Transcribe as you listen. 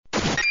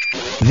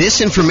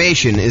This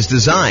information is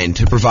designed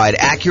to provide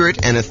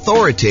accurate and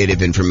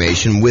authoritative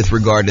information with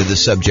regard to the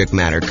subject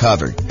matter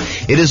covered.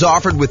 It is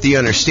offered with the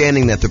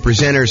understanding that the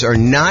presenters are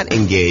not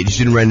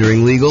engaged in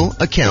rendering legal,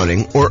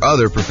 accounting, or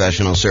other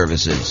professional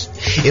services.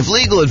 If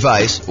legal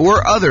advice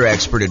or other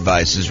expert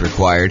advice is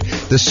required,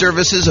 the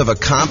services of a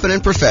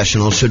competent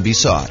professional should be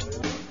sought.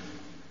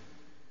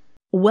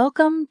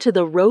 Welcome to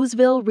the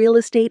Roseville Real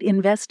Estate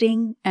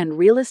Investing and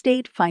Real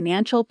Estate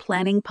Financial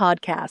Planning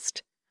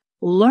Podcast.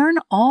 Learn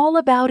all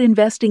about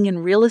investing in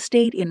real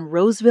estate in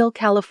Roseville,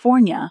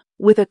 California,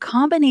 with a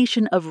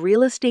combination of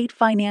real estate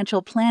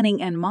financial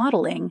planning and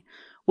modeling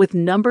with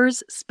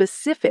numbers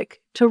specific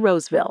to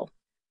Roseville,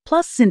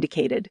 plus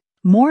syndicated,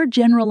 more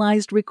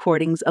generalized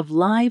recordings of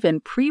live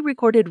and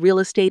pre-recorded real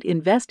estate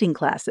investing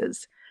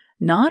classes,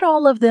 not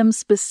all of them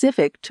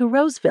specific to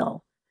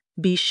Roseville.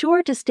 Be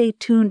sure to stay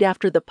tuned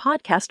after the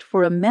podcast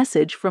for a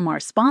message from our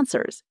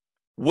sponsors.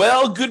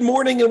 Well, good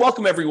morning and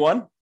welcome,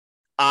 everyone.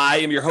 I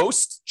am your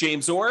host,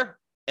 James Orr,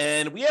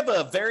 and we have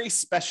a very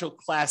special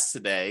class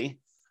today,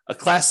 a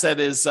class that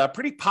is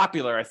pretty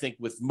popular, I think,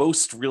 with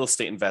most real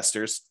estate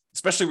investors,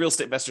 especially real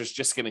estate investors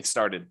just getting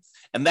started.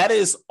 And that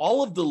is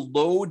all of the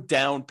low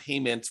down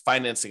payment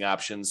financing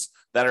options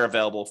that are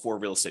available for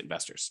real estate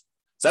investors.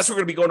 So that's what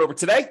we're going to be going over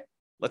today.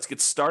 Let's get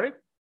started.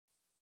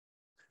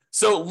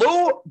 So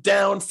low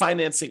down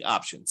financing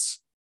options.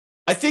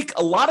 I think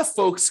a lot of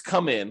folks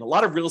come in, a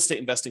lot of real estate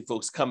investing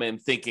folks come in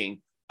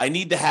thinking, I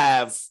need to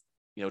have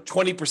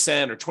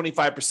 20% or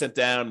 25%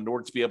 down in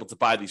order to be able to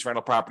buy these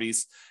rental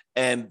properties.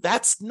 And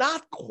that's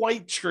not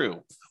quite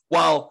true.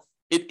 While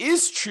it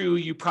is true,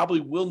 you probably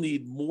will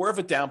need more of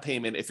a down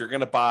payment if you're going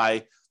to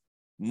buy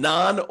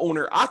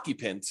non-owner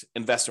occupant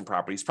investment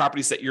properties,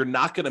 properties that you're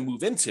not going to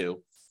move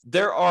into.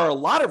 There are a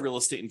lot of real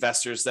estate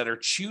investors that are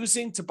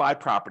choosing to buy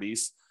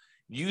properties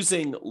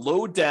using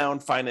low down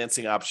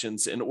financing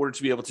options in order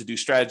to be able to do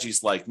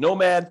strategies like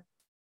nomad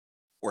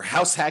or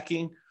house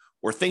hacking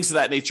or things of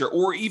that nature,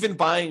 or even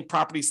buying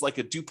properties like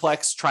a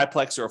duplex,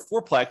 triplex, or a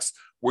fourplex,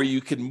 where you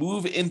can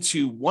move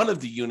into one of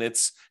the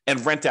units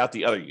and rent out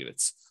the other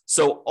units.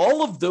 So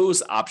all of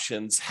those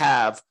options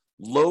have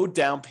low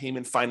down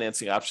payment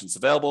financing options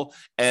available.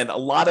 And a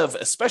lot of,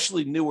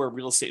 especially newer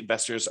real estate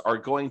investors, are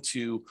going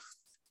to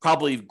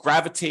probably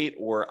gravitate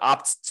or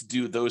opt to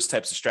do those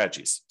types of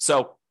strategies.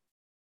 So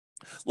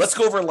let's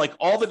go over like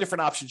all the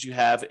different options you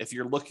have if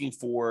you're looking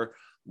for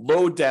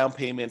low down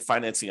payment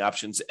financing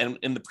options. And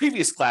in the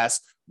previous class,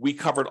 we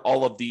covered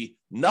all of the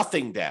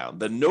nothing down,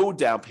 the no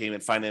down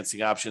payment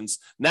financing options.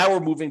 Now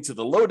we're moving to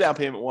the low down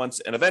payment ones.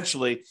 And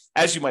eventually,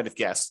 as you might have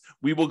guessed,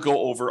 we will go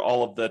over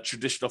all of the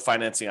traditional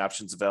financing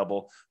options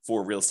available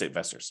for real estate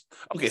investors.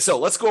 Okay, so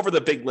let's go over the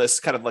big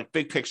list, kind of like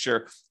big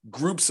picture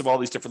groups of all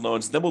these different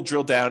loans. And then we'll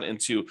drill down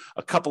into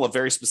a couple of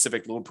very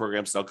specific loan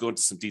programs, and I'll go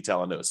into some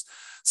detail on those.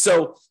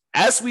 So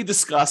as we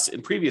discussed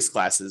in previous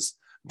classes,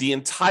 the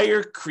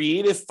entire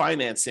creative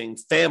financing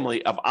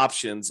family of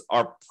options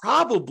are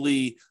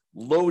probably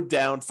low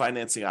down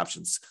financing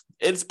options.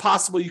 It's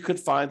possible you could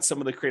find some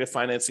of the creative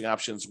financing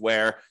options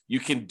where you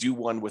can do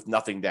one with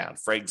nothing down.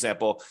 For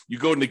example, you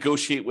go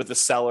negotiate with the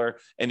seller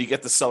and you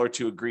get the seller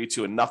to agree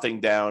to a nothing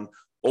down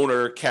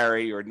owner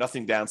carry or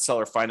nothing down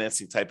seller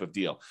financing type of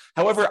deal.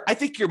 However, I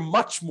think you're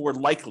much more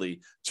likely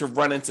to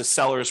run into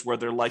sellers where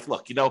they're like,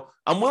 look,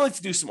 I'm willing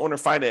to do some owner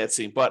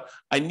financing, but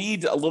I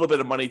need a little bit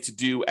of money to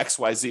do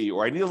XYZ,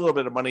 or I need a little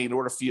bit of money in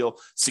order to feel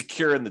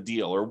secure in the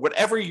deal, or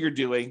whatever you're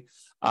doing.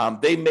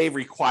 They may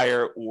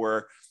require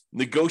or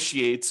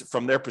negotiate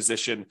from their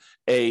position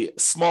a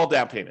small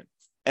down payment.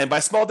 And by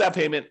small down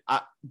payment,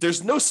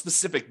 there's no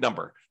specific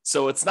number.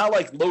 So it's not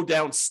like low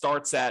down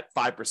starts at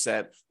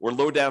 5% or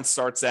low down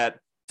starts at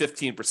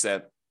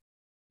 15%.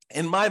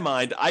 In my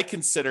mind, I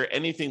consider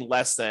anything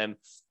less than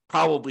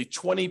probably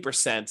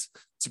 20%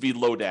 to be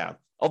low down.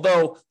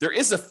 Although there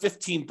is a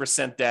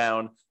 15%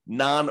 down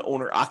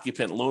non-owner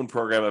occupant loan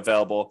program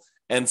available.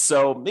 And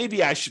so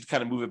maybe I should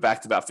kind of move it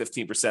back to about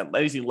 15%.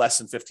 Anything less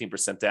than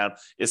 15% down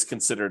is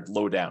considered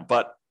low down,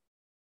 but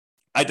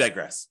I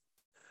digress.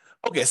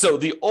 Okay, so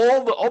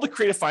all the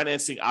creative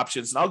financing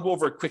options, and I'll go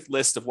over a quick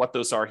list of what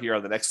those are here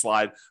on the next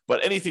slide,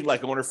 but anything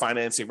like owner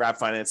financing, wrap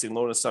financing,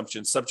 loan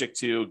assumption, subject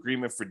to,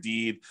 agreement for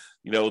deed,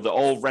 the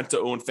old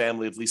rent-to-own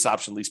family of lease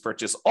option, lease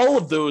purchase, all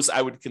of those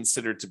I would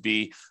consider to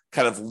be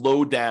kind of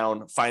low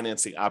down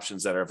financing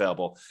options that are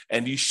available.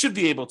 And you should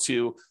be able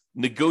to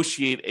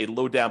negotiate a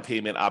low down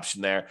payment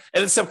option there.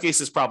 And in some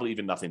cases, probably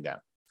even nothing down.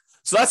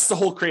 So that's the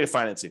whole creative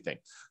financing thing.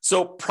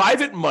 So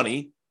private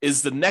money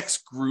is the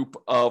next group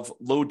of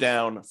low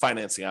down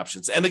financing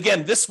options. And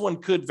again, this one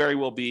could very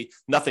well be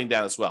nothing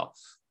down as well.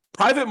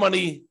 Private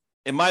money,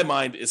 in my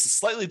mind, is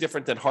slightly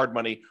different than hard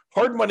money.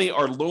 Hard money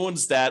are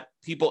loans that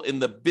people in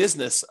the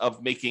business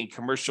of making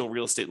commercial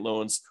real estate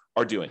loans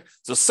are doing.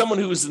 So someone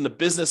who is in the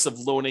business of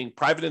loaning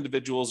private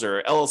individuals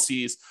or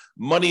LLCs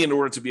money in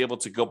order to be able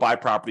to go buy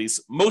properties.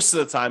 Most of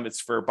the time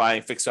it's for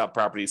buying fixed out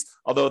properties,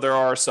 although there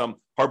are some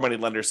hard money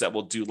lenders that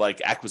will do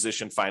like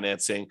acquisition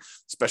financing,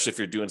 especially if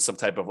you're doing some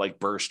type of like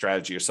BRRRR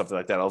strategy or something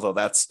like that, although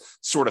that's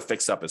sort of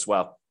fixed up as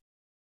well.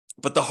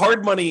 But the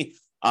hard money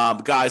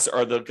guys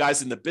are the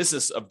guys in the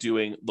business of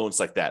doing loans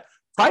like that.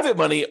 Private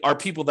money are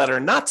people that are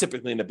not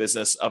typically in the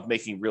business of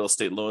making real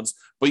estate loans,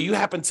 but you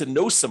happen to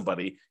know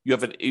somebody, you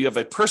have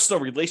a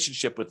personal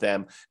relationship with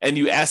them, and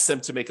you ask them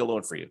to make a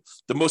loan for you.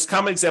 The most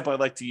common example I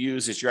like to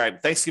use is you're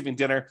at Thanksgiving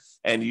dinner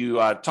and you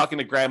talking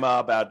to grandma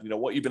about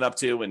what you've been up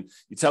to, and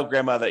you tell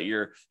grandma that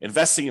you're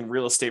investing in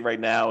real estate right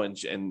now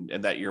and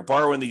that you're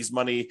borrowing this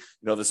money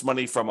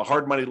from a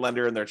hard money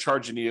lender, and they're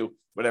charging you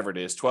whatever it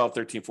is, 12,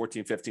 13,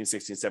 14, 15,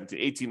 16, 17,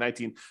 18,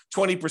 19,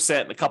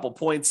 20% and a couple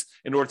points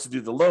in order to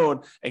do the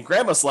loan. And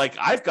grandma's like,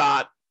 I've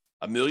got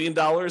 $1 million in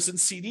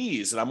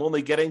CDs and I'm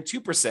only getting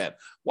 2%.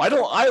 Why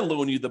don't I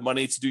loan you the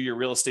money to do your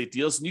real estate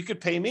deals? And you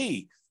could pay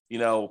me,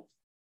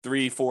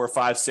 3, 4,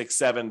 5, 6,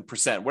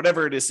 7%,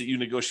 whatever it is that you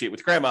negotiate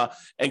with grandma.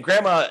 And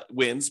grandma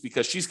wins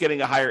because she's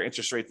getting a higher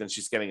interest rate than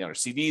she's getting on her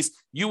CDs.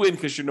 You win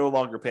because you're no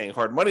longer paying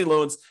hard money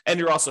loans and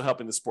you're also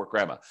helping to support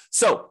grandma.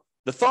 So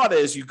the thought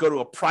is you go to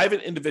a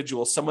private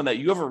individual, someone that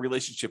you have a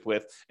relationship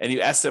with, and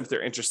you ask them if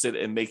they're interested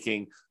in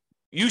making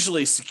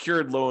usually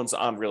secured loans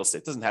on real estate.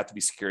 It doesn't have to be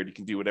secured. You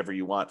can do whatever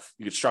you want.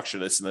 You can structure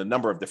this in a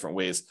number of different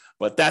ways,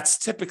 but that's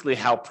typically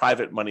how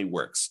private money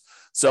works.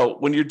 So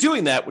when you're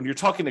doing that, when you're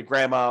talking to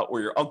grandma or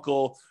your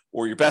uncle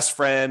or your best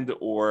friend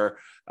or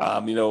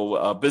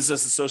a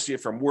business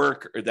associate from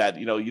work, or that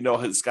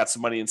has got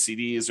some money in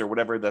CDs or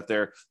whatever that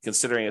they're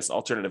considering as an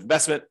alternative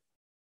investment,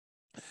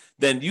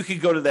 then you can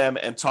go to them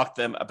and talk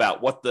to them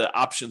about what the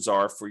options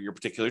are for your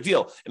particular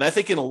deal. And I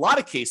think in a lot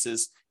of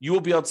cases, you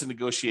will be able to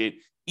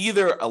negotiate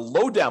either a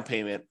low down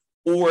payment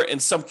or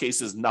in some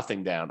cases,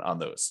 nothing down on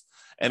those.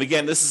 And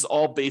again, this is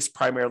all based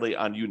primarily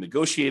on you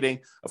negotiating.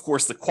 Of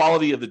course, the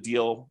quality of the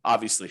deal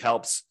obviously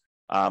helps.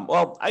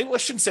 I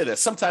shouldn't say that.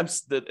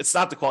 Sometimes it's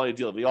not the quality of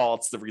the deal at all.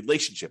 It's the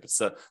relationship. It's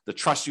the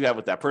trust you have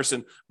with that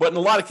person. But in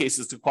a lot of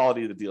cases, the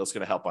quality of the deal is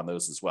going to help on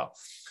those as well.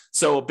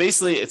 So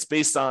basically, it's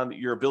based on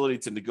your ability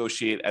to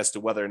negotiate as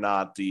to whether or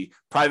not the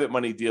private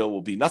money deal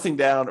will be nothing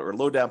down or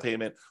low down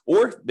payment,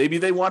 or maybe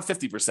they want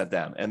 50%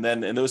 down. And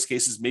then in those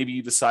cases, maybe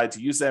you decide to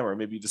use them or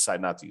maybe you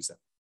decide not to use them.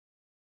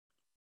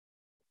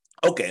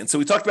 Okay, and so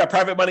we talked about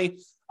private money.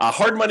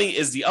 Hard money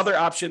is the other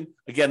option.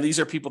 Again, these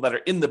are people that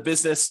are in the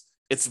business.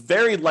 It's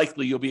very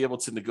likely you'll be able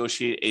to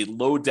negotiate a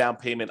low down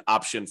payment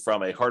option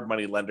from a hard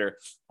money lender.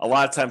 A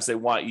lot of times they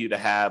want you to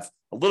have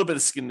a little bit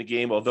of skin in the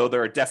game, although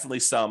there are definitely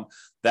some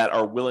that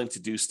are willing to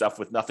do stuff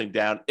with nothing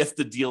down if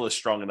the deal is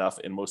strong enough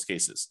in most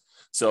cases.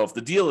 So if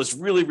the deal is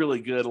really, really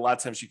good, a lot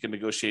of times you can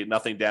negotiate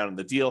nothing down in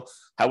the deal.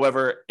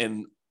 However,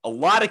 in a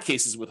lot of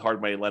cases with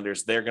hard money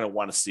lenders, they're going to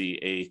want to see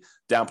a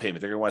down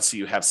payment. They're going to want to see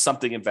you have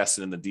something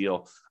invested in the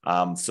deal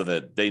so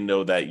that they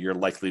know that you're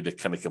likely to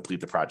kind of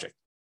complete the project.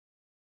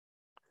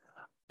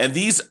 And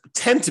these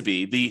tend to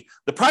be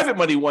the private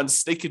money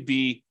ones. They could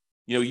be,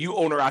 you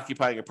owner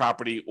occupying a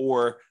property,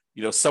 or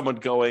someone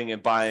going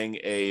and buying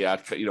a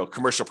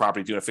commercial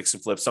property, doing a fix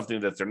and flip, something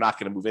that they're not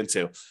going to move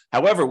into.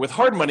 However, with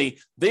hard money,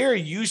 they're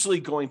usually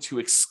going to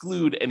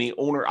exclude any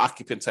owner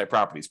occupant type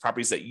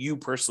properties that you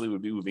personally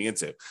would be moving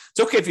into. It's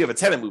okay if you have a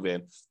tenant move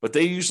in, but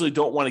they usually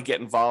don't want to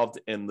get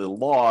involved in the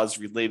laws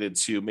related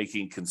to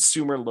making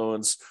consumer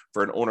loans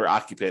for an owner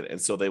occupant.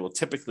 And so they will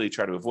typically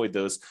try to avoid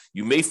those.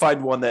 You may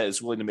find one that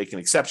is willing to make an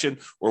exception,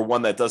 or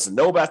one that doesn't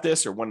know about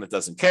this, or one that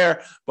doesn't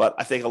care. But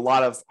I think a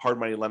lot of hard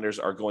money lenders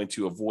are going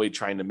to avoid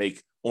trying to make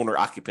owner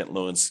occupant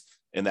loans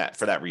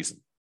for that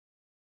reason.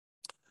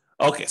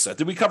 Okay, so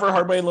did we cover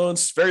hard money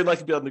loans? Very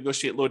likely to be able to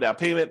negotiate low down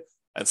payment.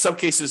 In some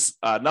cases,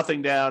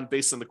 nothing down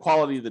based on the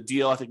quality of the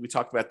deal. I think we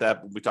talked about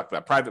that. When we talked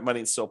about private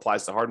money, it still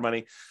applies to hard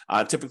money,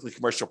 typically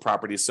commercial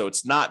properties. So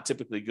it's not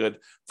typically good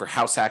for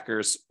house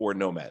hackers or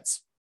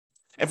nomads.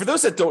 And for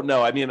those that don't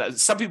know,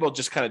 some people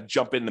just kind of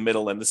jump in the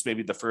middle, and this may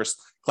be the first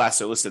class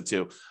they're listened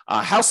to.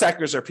 House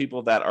hackers are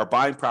people that are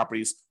buying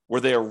properties where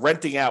they are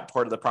renting out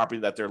part of the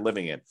property that they're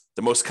living in.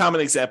 The most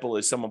common example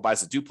is someone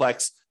buys a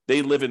duplex.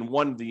 They live in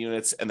one of the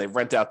units and they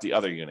rent out the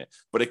other unit.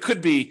 But it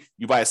could be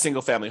you buy a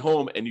single family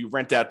home and you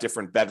rent out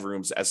different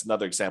bedrooms, as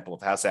another example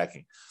of house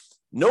hacking.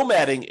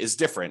 Nomading is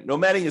different.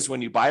 Nomading is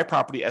when you buy a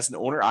property as an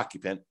owner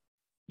occupant.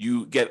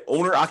 You get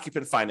owner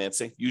occupant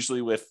financing,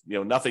 usually with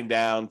nothing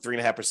down,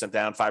 3.5%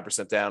 down,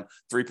 5% down,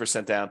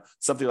 3% down,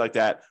 something like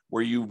that,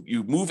 where you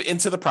move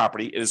into the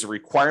property. It is a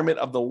requirement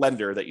of the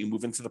lender that you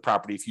move into the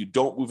property. If you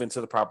don't move into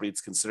the property,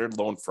 it's considered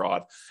loan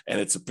fraud, and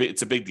it's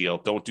a big deal.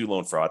 Don't do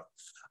loan fraud.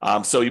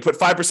 So you put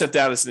 5%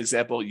 down as an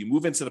example. You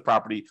move into the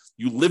property.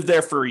 You live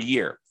there for a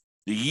year.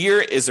 The year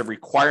is a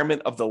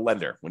requirement of the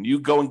lender. When you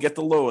go and get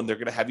the loan, they're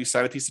going to have you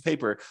sign a piece of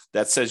paper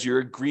that says you're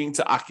agreeing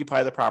to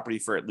occupy the property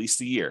for at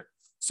least a year.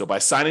 So by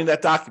signing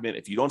that document,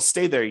 if you don't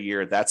stay there a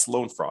year, that's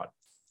loan fraud.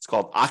 It's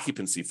called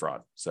occupancy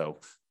fraud. So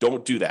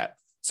don't do that.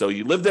 So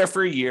you live there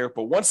for a year,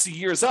 but once the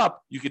year is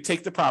up, you can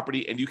take the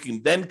property and you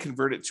can then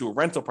convert it to a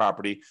rental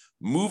property,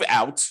 move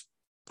out,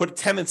 put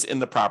tenants in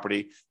the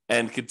property,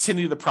 and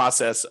continue the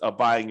process of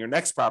buying your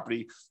next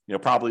property,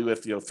 probably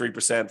with 3%,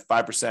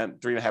 5%,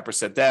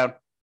 3.5% down.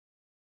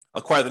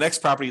 Acquire the next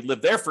property,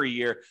 live there for a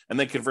year, and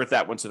then convert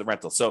that one to the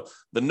rental. So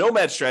the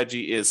nomad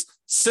strategy is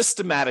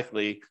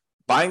systematically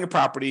buying a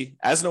property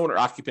as an owner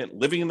occupant,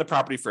 living in the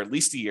property for at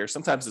least a year.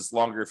 Sometimes it's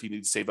longer if you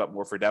need to save up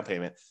more for a down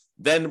payment.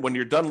 Then when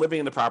you're done living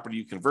in the property,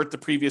 you convert the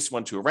previous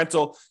one to a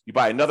rental, you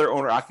buy another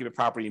owner occupant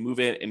property, you move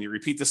in, and you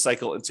repeat the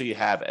cycle until you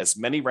have as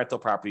many rental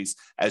properties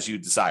as you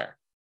desire.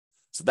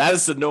 So that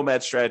is the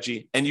nomad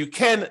strategy. And you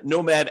can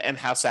nomad and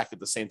house hack at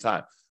the same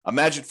time.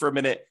 Imagine for a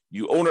minute,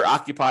 you owner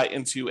occupy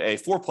into a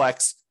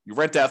fourplex, you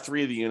rent out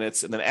 3 of the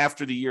units, and then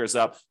after the year is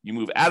up, you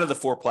move out of the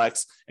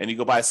fourplex and you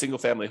go buy a single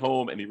family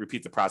home and you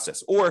repeat the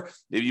process. Or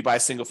maybe you buy a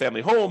single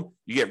family home,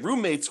 you get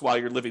roommates while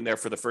you're living there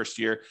for the first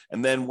year.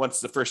 And then once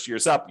the first year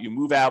is up, you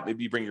move out,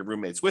 maybe you bring your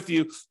roommates with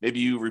you, maybe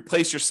you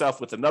replace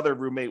yourself with another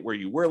roommate where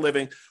you were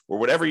living or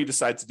whatever you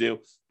decide to do.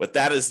 But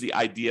that is the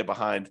idea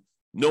behind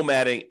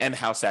nomading and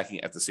house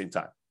hacking at the same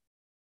time.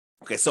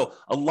 Okay, so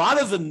a lot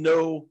of the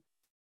no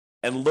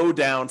and low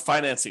down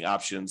financing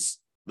options,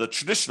 the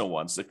traditional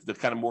ones, the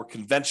kind of more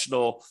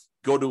conventional,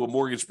 go to a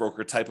mortgage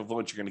broker type of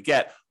loans you're going to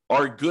get,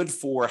 are good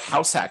for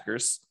house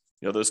hackers.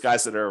 You know, those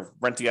guys that are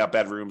renting out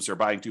bedrooms or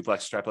buying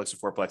duplexes,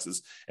 triplexes, or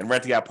fourplexes and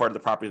renting out part of the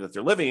property that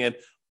they're living in,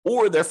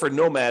 or they're for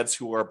nomads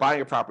who are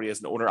buying a property as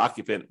an owner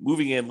occupant,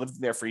 moving in, living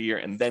there for a year,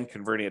 and then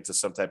converting it to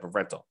some type of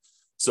rental.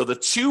 So the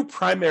two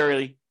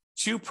primary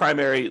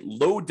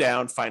low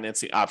down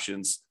financing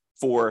options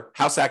for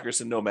house hackers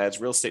and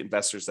nomads, real estate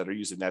investors that are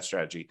using that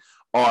strategy,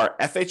 are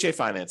FHA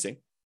financing.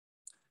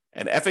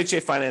 And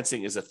FHA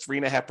financing is a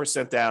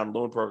 3.5% down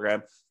loan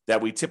program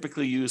that we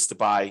typically use to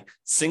buy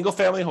single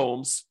family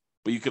homes,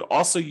 but you could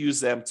also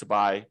use them to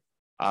buy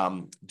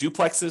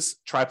duplexes,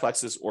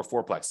 triplexes, or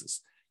fourplexes.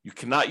 You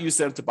cannot use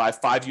them to buy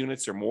 5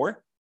 units or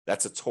more.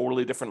 That's a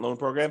totally different loan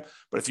program.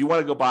 But if you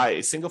want to go buy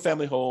a single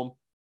family home,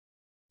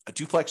 a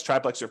duplex,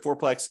 triplex, or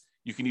fourplex,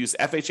 you can use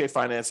FHA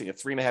financing, a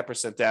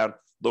 3.5% down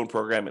loan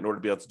program, in order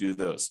to be able to do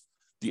those.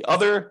 The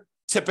other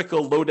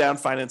typical low down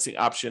financing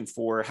option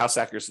for house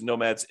hackers and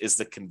nomads is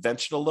the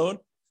conventional loan,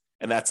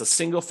 and that's a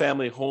single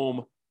family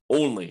home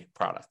only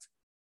product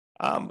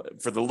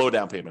for the low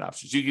down payment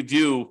options. You could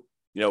do,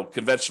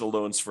 conventional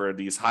loans for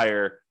these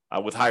higher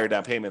with higher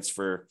down payments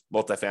for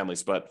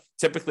multifamilies, but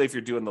typically if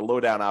you're doing the low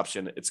down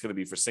option, it's going to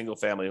be for single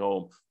family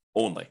home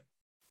only.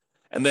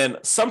 And then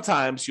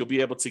sometimes you'll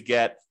be able to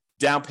get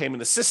down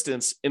payment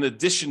assistance in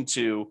addition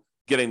to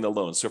getting the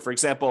loan. So for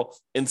example,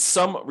 in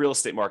some real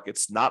estate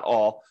markets, not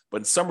all, but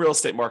in some real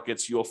estate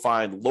markets, you'll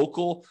find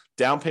local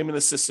down payment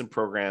assistance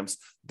programs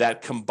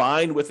that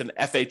combine with an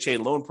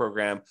FHA loan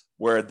program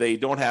where they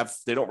don't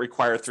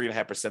require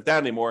 3.5%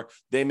 down anymore.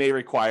 They may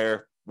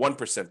require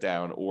 1%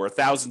 down or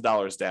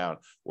 $1,000 down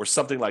or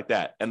something like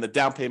that. And the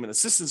down payment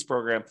assistance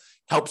program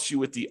helps you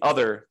with the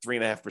other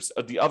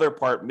 3.5%, the other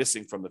part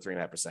missing from the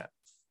 3.5%.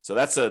 So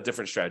that's a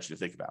different strategy to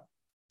think about.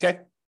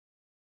 Okay.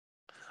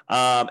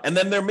 And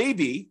then there may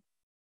be,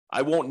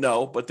 I won't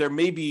know, but there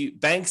may be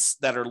banks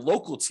that are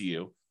local to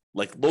you,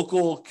 like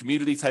local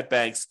community type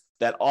banks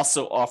that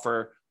also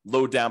offer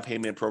low down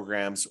payment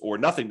programs or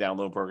nothing down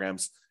loan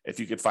programs, if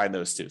you could find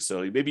those too.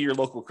 So maybe your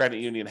local credit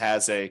union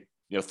has a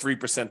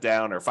 3%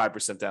 down or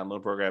 5% down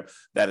loan program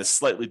that is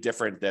slightly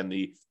different than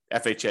the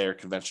FHA or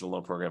conventional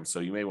loan program.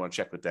 So you may want to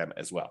check with them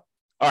as well.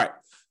 All right.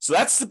 So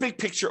that's the big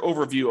picture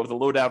overview of the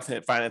low down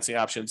financing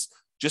options.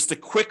 Just a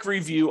quick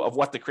review of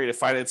what the creative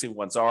financing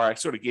ones are. I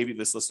sort of gave you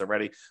this list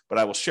already, but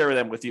I will share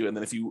them with you. And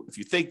then if you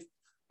think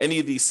any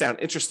of these sound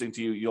interesting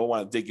to you, you'll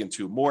want to dig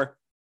into more.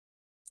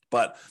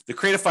 But the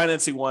creative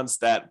financing ones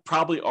that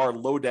probably are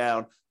low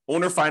down: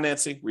 owner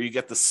financing, where you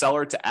get the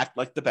seller to act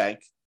like the bank.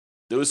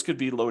 Those could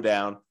be low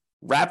down.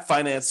 Wrap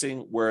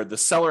financing, where the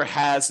seller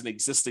has an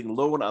existing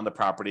loan on the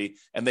property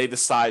and they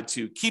decide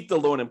to keep the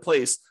loan in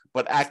place,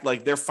 but act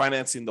like they're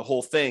financing the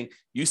whole thing.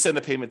 You send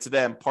a payment to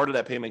them. Part of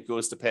that payment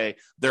goes to pay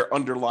their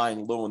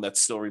underlying loan that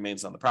still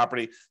remains on the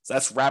property. So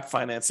that's wrap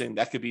financing.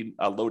 That could be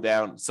low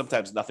down,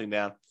 sometimes nothing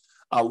down.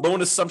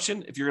 Loan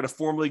assumption, if you're going to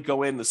formally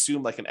go in and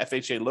assume like an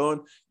FHA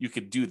loan, you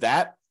could do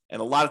that. And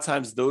a lot of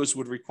times those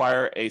would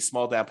require a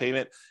small down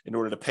payment in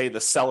order to pay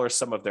the seller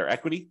some of their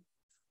equity.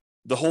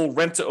 The whole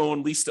rent to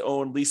own,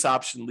 lease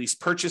option, lease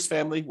purchase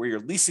family, where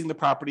you're leasing the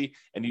property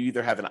and you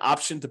either have an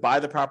option to buy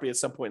the property at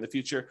some point in the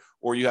future,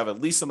 or you have a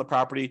lease on the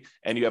property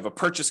and you have a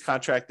purchase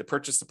contract to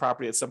purchase the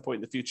property at some point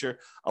in the future.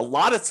 A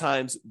lot of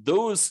times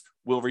those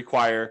will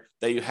require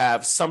that you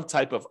have some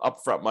type of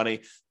upfront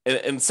money. And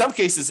in some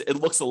cases, it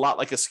looks a lot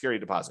like a security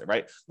deposit,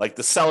 right? Like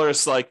the seller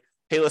is like,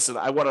 hey, listen,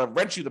 I want to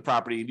rent you the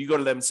property. And you go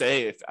to them and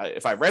say, hey,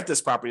 if I rent this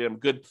property, I'm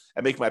good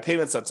at making my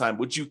payments on time.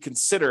 Would you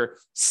consider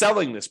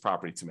selling this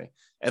property to me?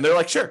 And they're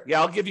like, sure, yeah,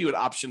 I'll give you an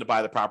option to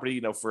buy the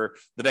property, for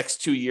the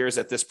next 2 years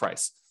at this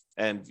price.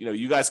 And,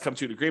 you guys come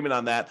to an agreement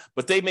on that,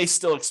 but they may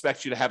still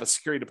expect you to have a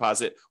security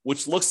deposit,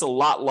 which looks a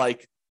lot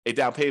like a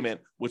down payment,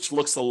 which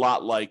looks a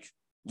lot like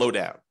low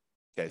down.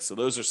 Okay. So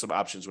those are some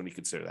options when you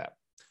consider that.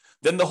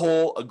 Then the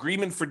whole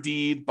agreement for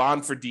deed,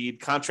 bond for deed,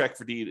 contract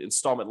for deed,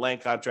 installment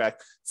land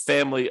contract,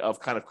 family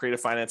of kind of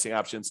creative financing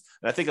options.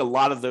 And I think a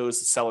lot of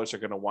those sellers are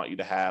going to want you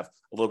to have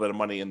a little bit of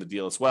money in the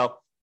deal as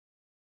well.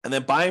 And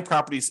then buying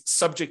properties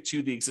subject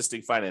to the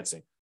existing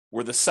financing,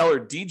 where the seller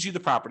deeds you the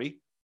property,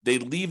 they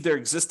leave their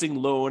existing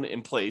loan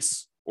in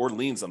place, or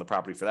liens on the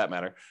property for that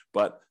matter,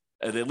 but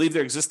they leave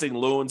their existing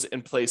loans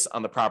in place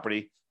on the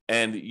property,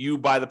 and you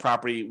buy the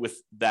property with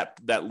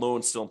that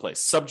loan still in place,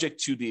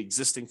 subject to the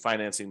existing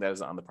financing that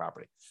is on the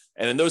property.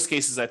 And in those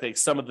cases, I think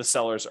some of the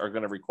sellers are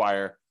going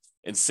to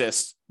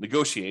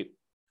negotiate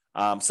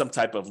some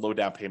type of low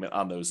down payment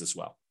on those as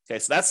well. Okay,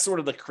 so that's sort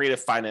of the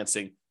creative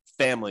financing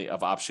family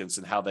of options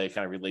and how they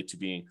kind of relate to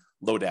being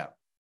low down.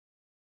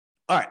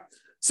 All right,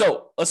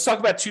 so let's talk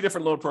about two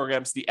different loan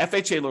programs, the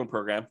FHA loan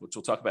program, which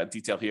we'll talk about in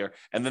detail here,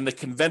 and then the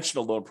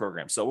conventional loan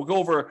program. So we'll go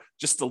over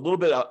just a little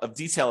bit of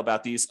detail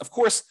about these. Of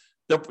course,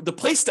 the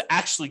place to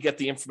actually get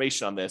the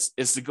information on this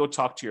is to go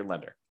talk to your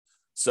lender.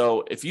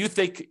 So if you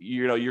think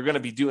you're going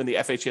to be doing the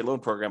FHA loan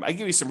program, I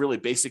give you some really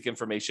basic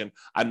information.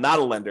 I'm not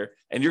a lender,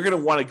 and you're going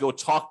to want to go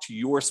talk to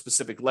your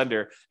specific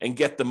lender and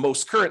get the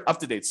most current,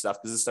 up-to-date stuff,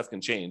 because this stuff can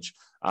change.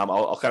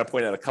 I'll kind of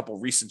point out a couple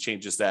of recent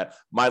changes that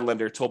my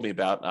lender told me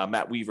about.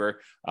 Matt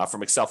Weaver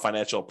from Excel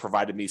Financial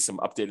provided me some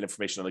updated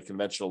information on the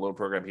conventional loan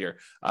program here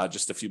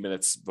just a few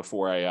minutes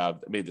before I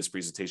made this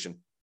presentation.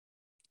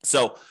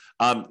 So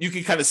you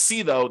can kind of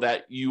see, though,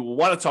 that you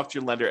want to talk to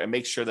your lender and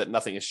make sure that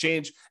nothing has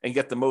changed and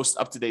get the most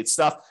up-to-date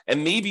stuff.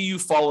 And maybe you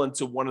fall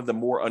into one of the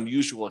more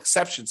unusual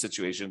exception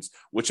situations,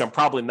 which I'm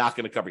probably not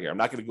going to cover here. I'm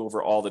not going to go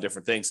over all the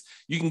different things.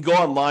 You can go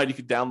online, you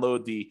can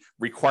download the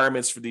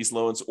requirements for these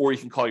loans, or you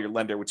can call your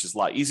lender, which is a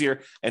lot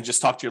easier, and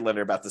just talk to your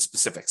lender about the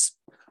specifics.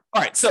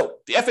 All right, so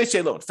the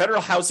FHA loan,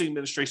 Federal Housing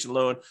Administration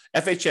loan,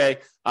 FHA,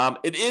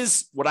 it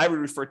is what I would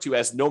refer to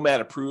as nomad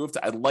approved.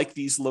 I like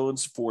these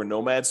loans for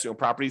nomads who own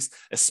properties,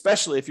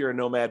 especially if you're a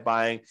nomad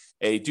buying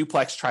a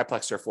duplex,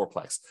 triplex, or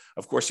fourplex.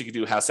 Of course, you can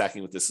do house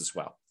hacking with this as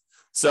well.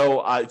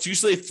 So it's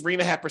usually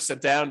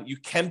 3.5% down. You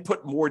can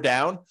put more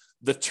down.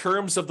 The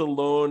terms of the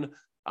loan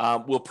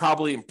will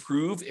probably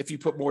improve if you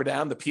put more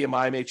down. The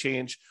PMI may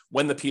change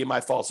when the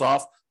PMI falls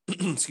off.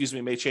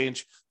 May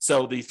change.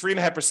 So the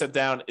 3.5%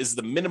 down is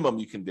the minimum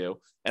you can do.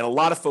 And a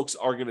lot of folks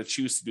are going to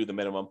choose to do the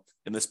minimum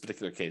in this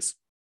particular case.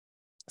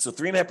 So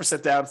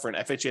 3.5% down for an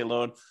FHA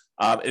loan.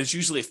 It is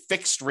usually a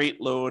fixed rate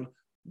loan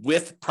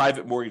with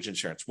private mortgage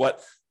insurance,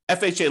 what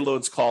FHA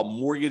loans call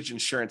mortgage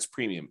insurance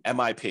premium,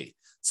 MIP.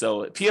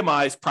 So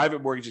PMI is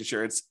private mortgage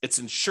insurance. It's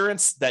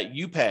insurance that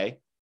you pay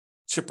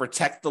to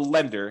protect the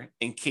lender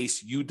in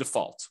case you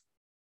default.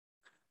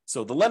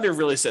 So the lender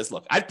really says,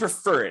 look, I'd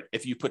prefer it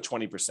if you put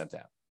 20%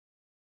 down.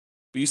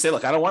 But you say,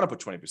 look, I don't want to put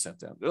 20%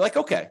 down. They're like,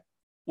 okay,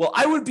 well,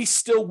 I would be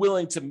still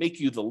willing to make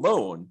you the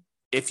loan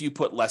if you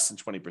put less than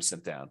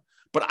 20% down,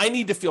 but I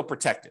need to feel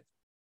protected.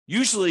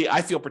 Usually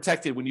I feel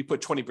protected when you put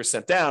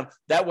 20% down.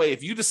 That way,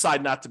 if you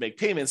decide not to make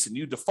payments and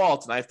you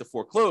default and I have to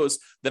foreclose,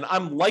 then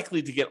I'm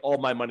likely to get all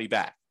my money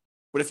back.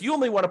 But if you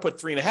only want to put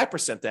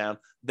 3.5% down,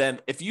 then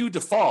if you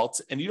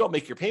default and you don't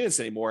make your payments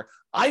anymore,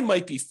 I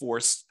might be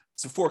forced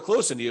to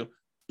foreclose on you,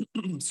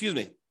 excuse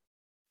me,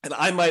 and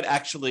I might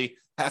actually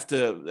have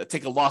to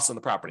take a loss on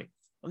the property.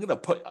 I'm going to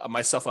put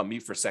myself on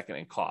mute for a second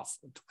and cough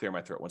to clear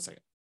my throat. 1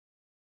 second.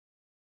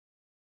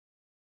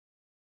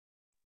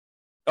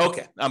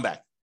 Okay, I'm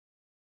back.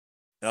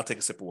 And I'll take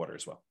a sip of water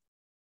as well.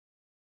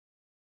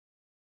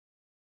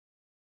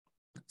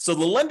 So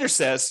the lender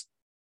says,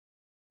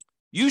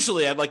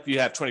 usually I'd like you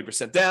to have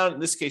 20% down. In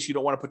this case, you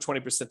don't want to put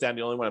 20% down.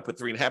 You only want to put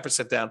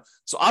 3.5% down.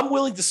 So I'm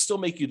willing to still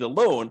make you the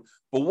loan.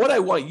 But what I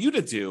want you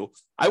to do,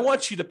 I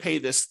want you to pay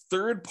this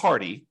third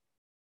party,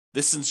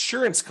 this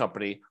insurance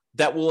company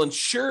that will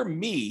insure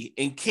me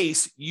in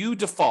case you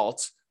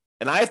default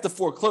and I have to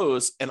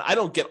foreclose and I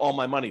don't get all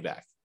my money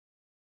back.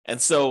 And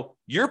so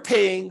you're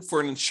paying for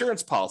an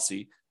insurance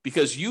policy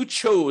because you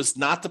chose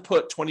not to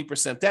put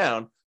 20%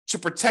 down to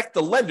protect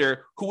the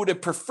lender who would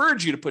have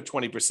preferred you to put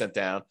 20%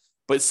 down.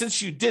 But since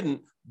you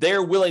didn't,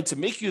 they're willing to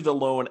make you the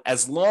loan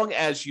as long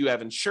as you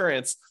have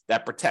insurance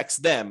that protects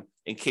them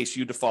in case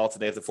you default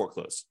and they have to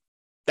foreclose.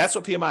 That's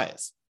what PMI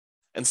is.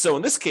 And so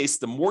in this case,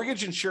 the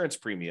mortgage insurance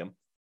premium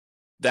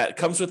that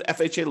comes with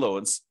FHA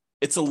loans,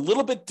 it's a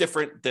little bit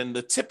different than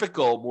the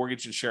typical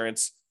mortgage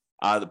insurance,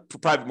 the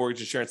private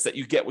mortgage insurance that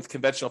you get with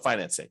conventional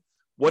financing.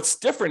 What's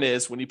different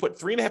is when you put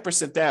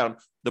 3.5% down,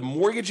 the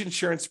mortgage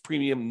insurance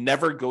premium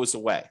never goes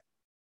away.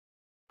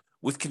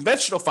 With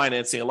conventional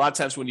financing, a lot of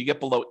times when you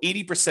get below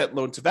 80%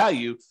 loan to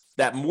value,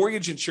 that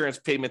mortgage insurance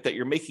payment that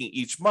you're making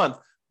each month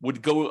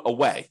would go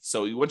away.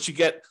 So once you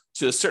get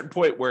to a certain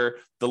point where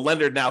the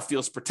lender now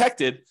feels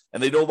protected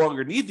and they no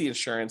longer need the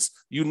insurance,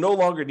 you no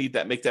longer need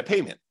that, make that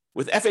payment.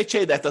 With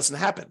FHA, that doesn't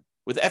happen.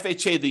 With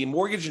FHA, the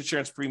mortgage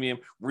insurance premium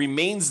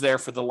remains there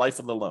for the life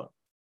of the loan.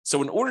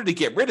 So in order to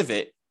get rid of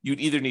it, you'd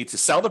either need to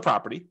sell the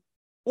property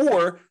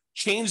or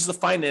change the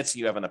financing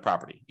you have on the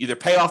property, either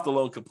pay off the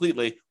loan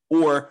completely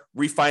or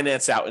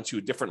refinance out into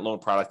a different loan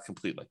product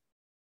completely.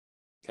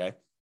 Okay.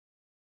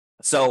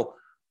 So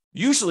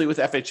usually with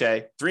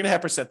FHA,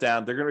 3.5%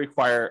 down, they're going to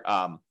require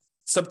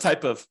some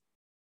type of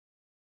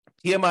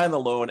PMI on the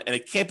loan, and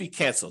it can't be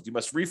canceled. You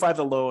must refi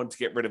the loan to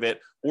get rid of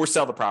it or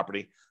sell the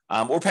property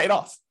or pay it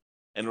off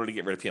in order to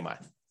get rid of PMI.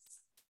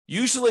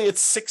 Usually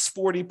it's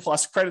 640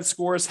 plus credit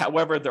scores.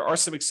 However, there are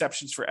some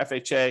exceptions for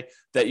FHA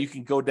that you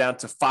can go down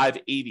to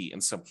 580 in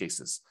some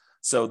cases.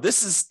 So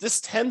this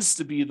tends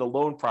to be the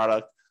loan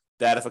product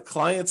that if a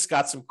client's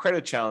got some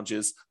credit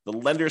challenges, the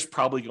lender's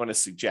probably going to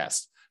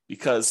suggest,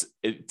 because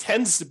it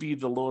tends to be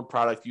the loan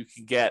product you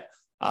can get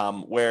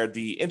where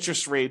the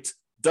interest rate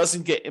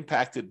doesn't get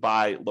impacted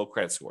by low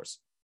credit scores.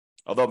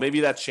 Although maybe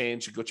that's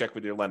changed, you go check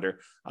with your lender,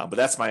 but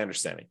that's my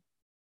understanding.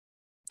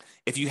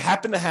 If you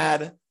happen to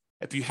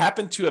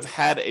have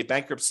had a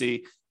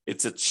bankruptcy,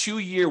 it's a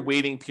 2-year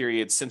waiting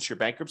period since your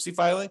bankruptcy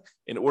filing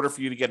in order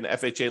for you to get an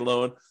FHA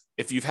loan.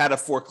 If you've had a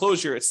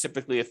foreclosure, it's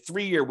typically a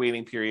 3-year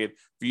waiting period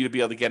for you to be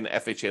able to get an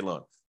FHA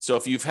loan. So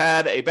if you've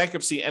had a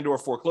bankruptcy and or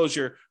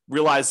foreclosure,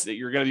 realize that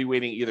you're going to be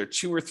waiting either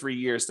 2 or 3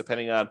 years,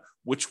 depending on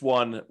which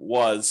one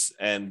was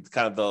and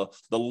kind of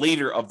the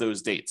later of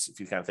those dates, if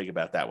you kind of think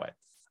about it that way.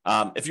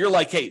 If you're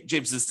like, hey,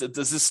 James,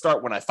 does this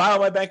start when I file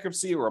my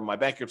bankruptcy, or my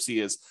bankruptcy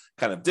is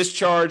kind of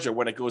discharged, or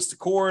when it goes to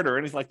court or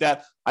anything like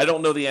that? I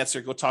don't know the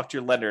answer. Go talk to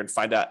your lender and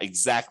find out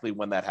exactly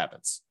when that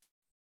happens.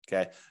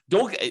 Okay.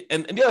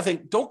 And the other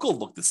thing, don't go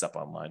look this up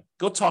online.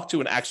 Go talk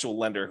to an actual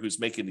lender who's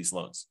making these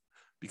loans,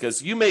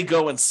 because you may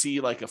go and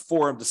see like a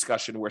forum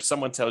discussion where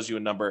someone tells you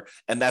a number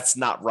and that's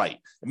not right.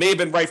 It may have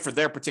been right for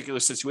their particular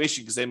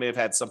situation because they may have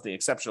had something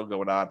exceptional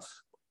going on,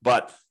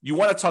 but you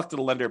want to talk to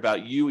the lender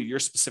about you, your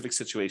specific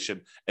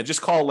situation, and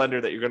just call a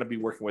lender that you're going to be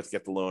working with to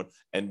get the loan,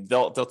 and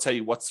they'll tell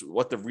you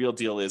what the real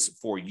deal is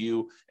for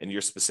you and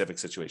your specific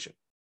situation.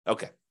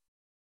 Okay.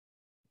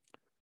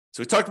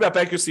 So we talked about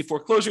bankruptcy,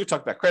 foreclosure, we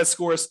talked about credit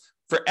scores.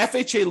 For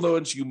FHA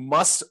loans, you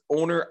must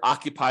owner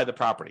occupy the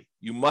property.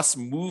 You must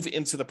move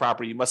into the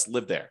property. You must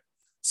live there.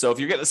 So if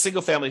you're getting a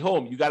single family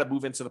home, you got to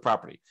move into the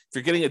property. If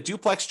you're getting a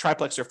duplex,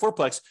 triplex, or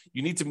fourplex,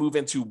 you need to move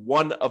into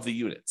one of the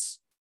units.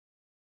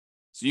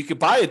 So you could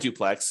buy a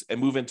duplex and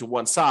move into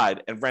one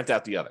side and rent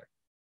out the other.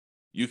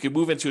 You can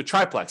move into a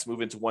triplex, move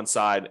into one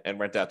side and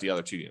rent out the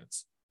other 2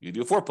 units. You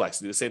can do a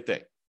fourplex, do the same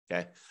thing.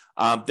 Okay.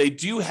 They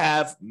do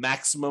have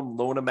maximum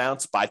loan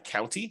amounts by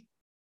county.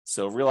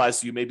 So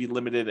realize you may be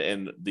limited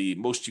in the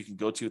most you can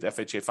go to with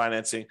FHA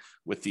financing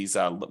with these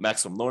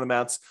maximum loan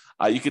amounts.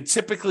 You can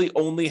typically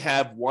only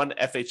have one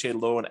FHA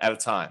loan at a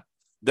time.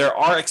 There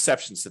are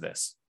exceptions to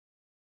this.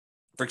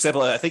 For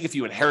example, I think if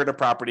you inherit a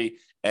property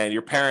and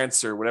your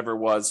parents or whatever it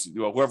was,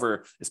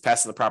 whoever is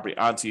passing the property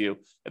onto you,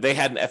 if they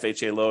had an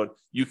FHA loan,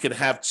 you can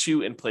have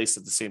 2 in place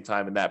at the same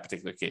time in that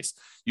particular case.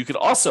 You could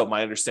also,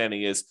 my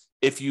understanding is,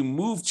 if you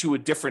move to a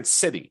different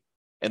city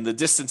and the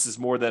distance is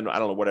more than, I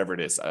don't know, whatever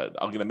it is, I'm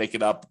going to make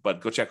it up,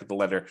 but go check with the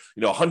lender,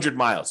 100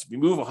 miles. If you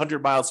move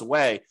 100 miles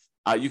away,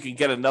 you can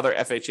get another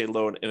FHA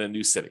loan in a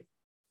new city.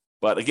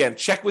 But again,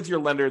 check with your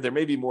lender. There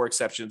may be more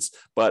exceptions,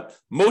 but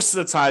most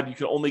of the time you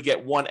can only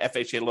get one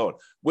FHA loan,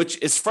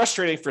 which is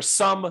frustrating for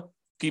some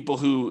people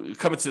who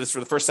come into this for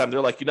the first time.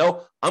 They're like,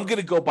 I'm going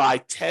to go buy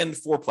 10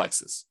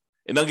 fourplexes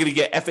and I'm going to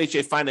get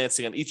FHA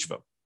financing on each of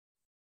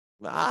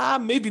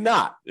them. Maybe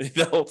not.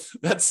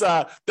 That's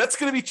going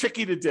to be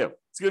tricky to do.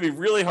 It's going to be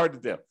really hard to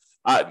do.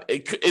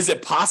 Is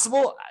it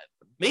possible?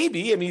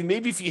 Maybe. I mean,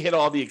 maybe if you hit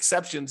all the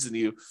exceptions and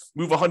you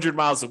move 100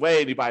 miles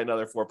away and you buy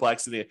another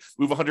fourplex, and you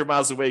move 100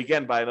 miles away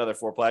again, buy another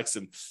fourplex,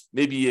 and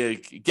maybe you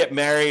get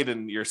married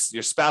and your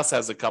spouse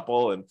has a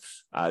couple and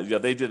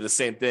they did the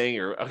same thing,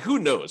 or who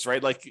knows,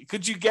 right? Like,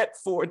 could you get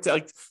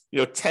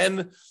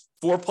 10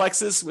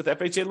 fourplexes with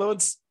FHA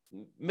loans?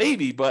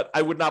 Maybe, but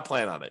I would not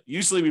plan on it.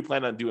 Usually we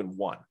plan on doing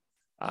one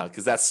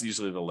because that's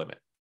usually the limit.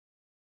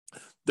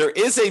 There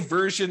is a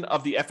version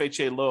of the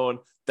FHA loan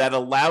that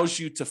allows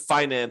you to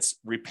finance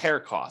repair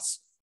costs.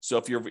 So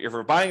if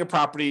you're buying a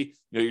property,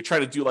 you're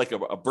trying to do like a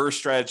BRRRR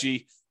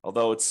strategy,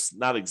 although it's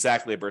not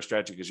exactly a BRRRR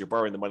strategy because you're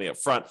borrowing the money up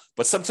front,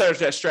 but sometimes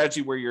that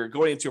strategy where you're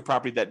going into a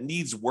property that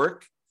needs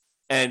work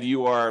and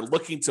you are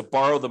looking to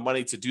borrow the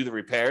money to do the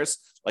repairs.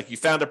 Like you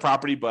found a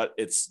property, but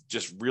it's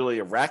just really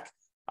a wreck.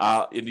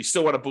 And you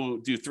still want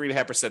to do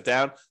 3.5%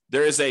 down.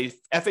 There is a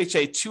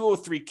FHA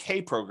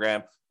 203K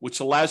program, which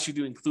allows you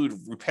to include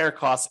repair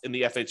costs in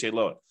the FHA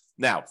loan.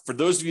 Now, for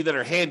those of you that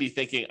are handy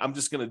thinking, I'm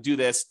just going to do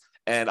this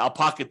and I'll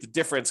pocket the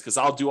difference because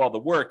I'll do all the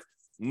work.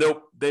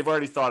 Nope, they've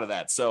already thought of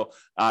that. So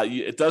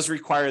it does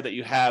require that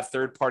you have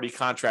third-party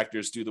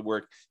contractors do the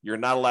work. You're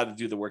not allowed to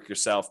do the work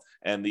yourself.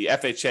 And the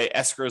FHA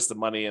escrows the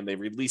money and they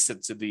release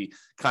it to the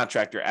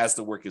contractor as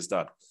the work is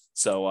done.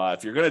 So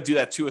if you're going to do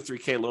that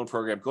 203K loan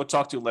program, go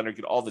talk to a lender,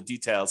 get all the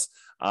details,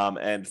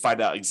 and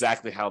find out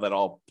exactly how that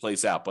all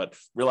plays out. But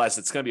realize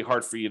it's going to be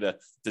hard for you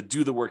to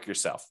do the work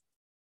yourself.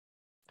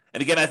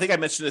 And again, I think I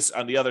mentioned this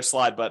on the other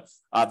slide, but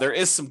there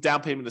is some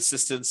down payment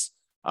assistance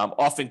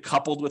often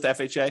coupled with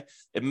FHA.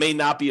 It may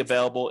not be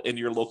available in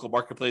your local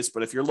marketplace,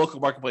 but if your local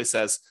marketplace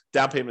has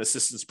down payment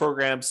assistance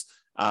programs,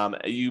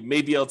 you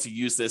may be able to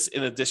use this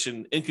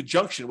in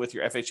conjunction with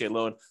your FHA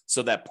loan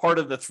so that part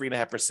of the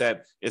 3.5%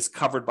 is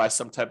covered by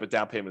some type of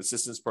down payment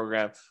assistance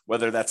program,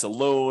 whether that's a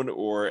loan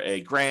or a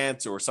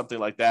grant or something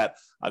like that.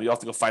 You have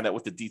to go find out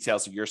what the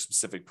details of your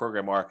specific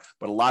program are,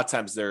 but a lot of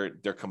times they're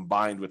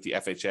combined with the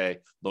FHA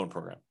loan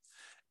program.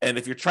 And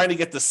if you're trying to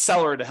get the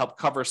seller to help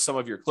cover some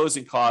of your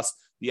closing costs,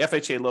 the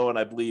FHA loan,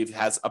 I believe,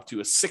 has up to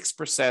a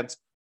 6%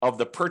 of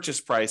the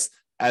purchase price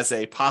as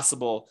a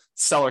possible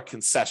seller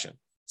concession.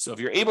 So if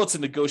you're able to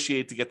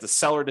negotiate to get the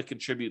seller to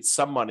contribute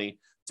some money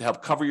to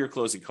help cover your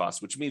closing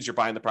costs, which means you're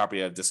buying the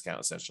property at a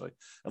discount, essentially,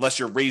 unless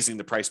you're raising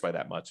the price by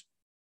that much.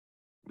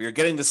 If you're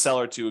getting the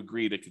seller to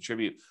agree to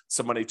contribute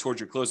some money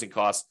towards your closing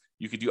costs,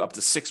 you could do up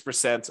to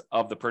 6%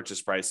 of the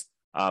purchase price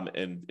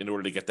in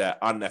order to get that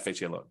on an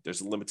FHA loan.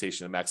 There's a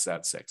limitation to max out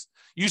at 6.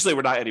 Usually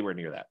we're not anywhere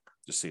near that,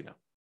 just so you know.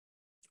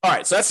 All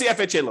right, so that's the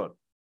FHA loan.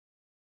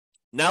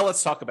 Now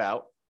let's talk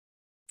about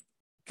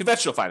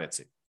conventional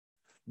financing.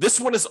 This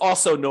one is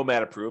also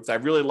Nomad approved. I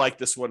really like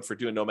this one for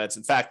doing Nomads.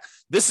 In fact,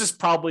 this is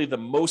probably the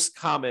most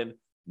common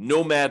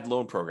Nomad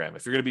loan program.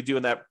 If you're going to be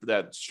doing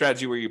that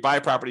strategy where you buy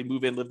a property,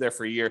 move in, live there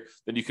for a year,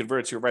 then you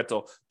convert it to a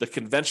rental, the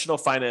conventional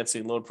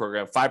financing loan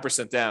program,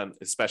 5% down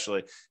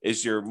especially,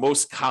 is your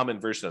most common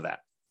version of that.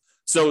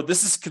 So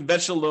this is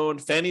conventional loan,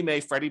 Fannie Mae,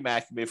 Freddie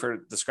Mac, you may have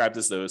heard it described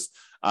as those.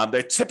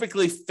 They're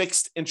typically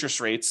fixed interest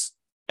rates,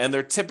 and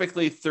they're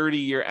typically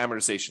 30-year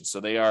amortization. So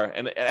they are,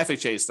 and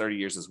FHA is 30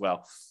 years as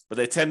well, but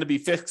they tend to be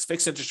fixed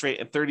interest rate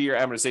and 30-year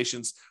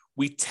amortizations.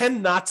 We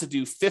tend not to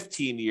do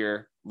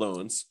 15-year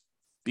loans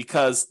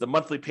because the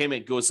monthly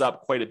payment goes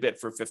up quite a bit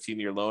for a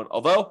 15-year loan.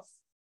 Although,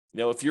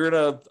 if you're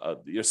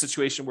in a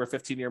situation where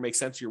 15-year makes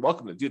sense, you're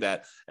welcome to do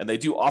that. And they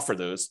do offer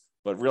those,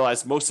 but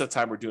realize most of the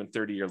time we're doing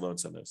 30-year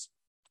loans on those.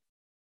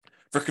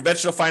 For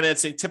conventional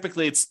financing,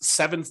 typically it's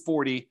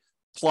 740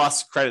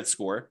 plus credit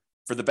score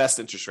for the best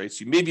interest rates.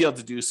 You may be able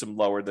to do some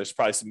lower. There's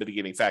probably some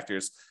mitigating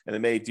factors, and they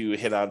may do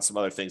hit on some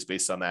other things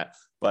based on that.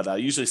 But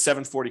usually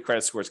 740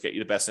 credit scores get you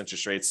the best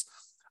interest rates.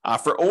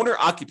 For owner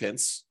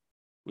occupants,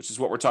 which is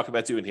what we're talking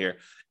about doing here,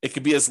 it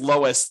could be as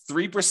low as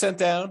 3%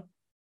 down,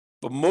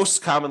 but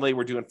most commonly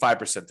we're doing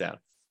 5% down.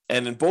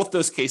 And in both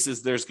those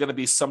cases, there's going to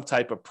be some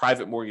type of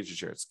private mortgage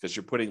insurance because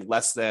you're putting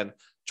less than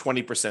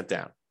 20%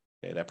 down.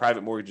 Okay, that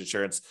private mortgage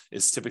insurance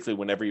is typically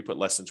whenever you put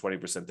less than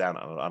 20% down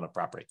on a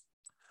property.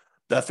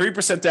 The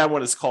 3% down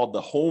one is called the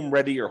Home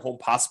Ready or Home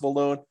Possible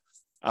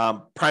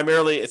loan.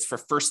 Primarily, it's for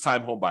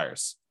first-time home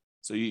buyers.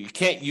 So you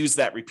can't use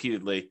that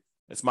repeatedly.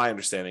 It's my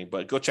understanding,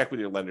 but go check with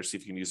your lender, see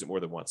if you can use it more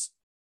than once.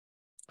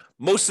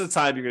 Most of the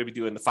time, you're going to be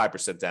doing the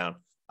 5% down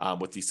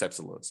with these types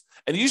of loans.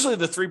 And usually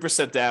the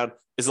 3% down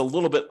is a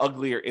little bit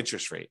uglier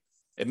interest rate.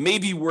 It may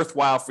be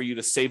worthwhile for you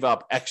to save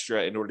up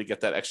extra in order to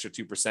get that extra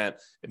 2%.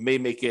 It may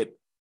make it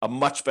a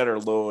much better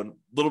loan,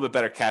 a little bit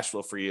better cash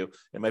flow for you.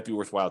 It might be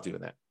worthwhile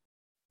doing that.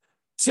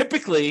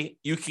 Typically,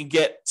 you can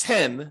get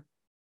 10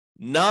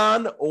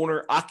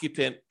 non-owner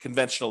occupant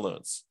conventional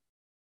loans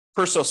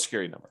per Social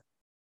Security number.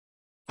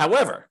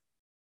 However,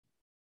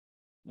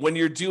 when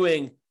you're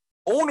doing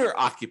owner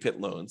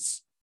occupant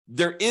loans,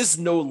 there is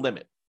no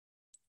limit.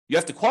 You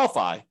have to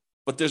qualify,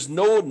 but there's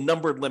no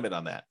numbered limit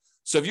on that.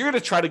 So if you're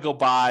going to try to go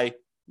buy,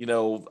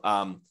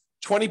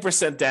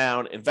 20%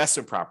 down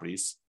investment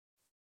properties,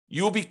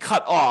 you will be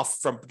cut off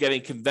from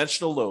getting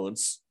conventional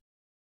loans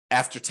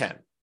after 10.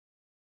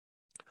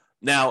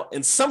 Now,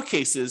 in some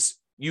cases,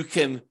 you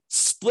can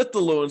split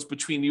the loans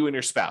between you and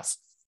your spouse.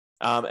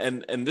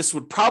 And this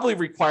would probably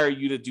require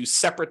you to do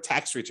separate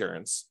tax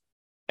returns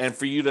and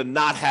for you to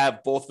not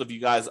have both of you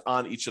guys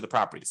on each of the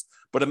properties.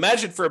 But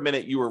imagine for a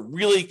minute you were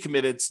really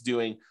committed to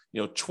doing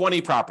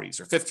 20 properties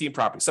or 15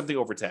 properties, something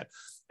over 10.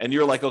 And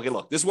you're like, okay,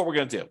 look, this is what we're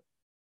going to do.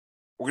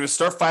 We're going to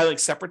start filing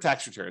separate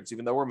tax returns,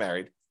 even though we're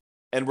married.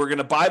 And we're going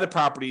to buy the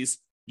properties.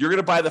 You're going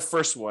to buy the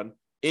first one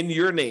in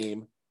your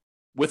name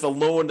with a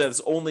loan that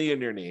is only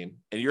in your name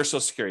and your Social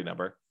Security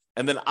number.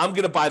 And then I'm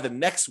going to buy the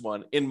next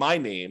one in my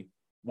name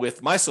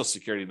with my Social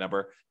Security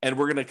number. And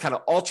we're going to kind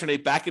of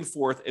alternate back and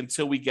forth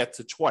until we get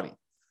to 20.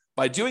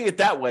 By doing it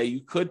that way,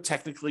 you could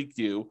technically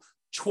do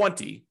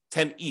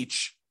 10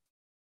 each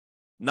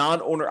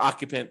non-owner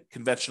occupant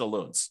conventional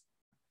loans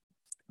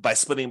by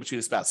splitting between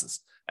the spouses.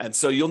 And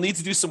so you'll need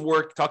to do some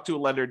work, talk to a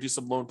lender, do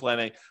some loan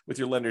planning with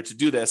your lender to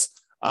do this.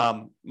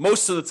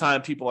 Most of the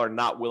time, people are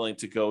not willing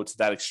to go to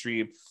that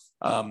extreme.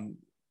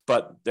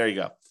 But there you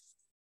go.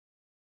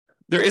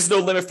 There is no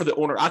limit for the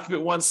owner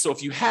occupant ones. So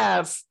if you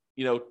have,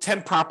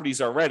 10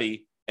 properties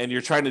already and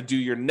you're trying to do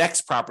your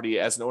next property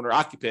as an owner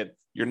occupant,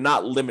 you're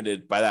not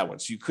limited by that one.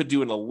 So you could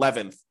do an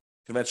 11th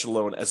conventional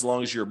loan as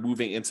long as you're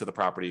moving into the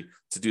property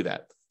to do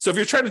that. So if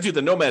you're trying to do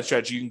the Nomad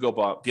strategy, you can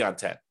go beyond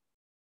 10.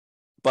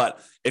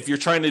 But if you're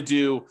trying to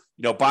do,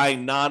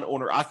 buying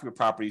non-owner occupant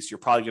properties, you're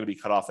probably going to be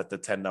cut off at the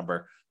 10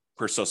 number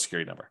per Social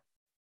Security number.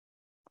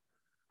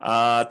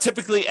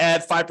 Typically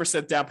add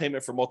 5% down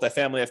payment for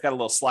multifamily. I've got a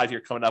little slide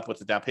here coming up with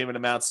the down payment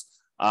amounts.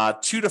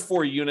 2 to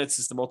 4 units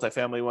is the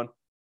multifamily one.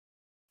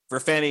 For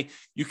Fannie,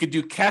 you could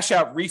do cash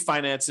out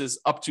refinances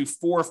up to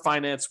 4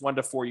 finance 1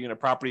 to 4 unit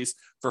properties.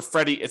 For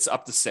Freddie, it's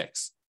up to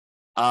 6.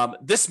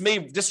 This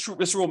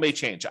rule may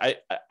change.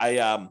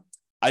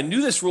 I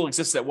knew this rule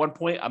existed at one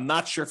point. I'm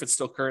not sure if it's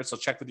still current, so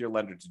check with your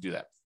lender to do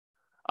that.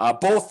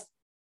 Both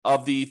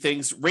of the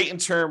things, rate and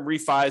term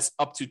refis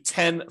up to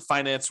 10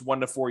 finance 1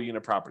 to 4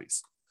 unit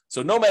properties.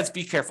 So Nomads,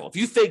 be careful. If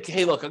you think,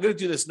 hey, look, I'm going to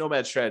do this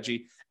Nomad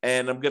strategy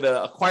and I'm going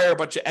to acquire a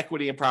bunch of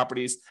equity in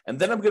properties, and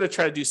then I'm going to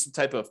try to do some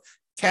type of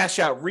cash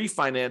out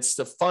refinance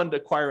to fund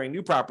acquiring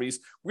new properties,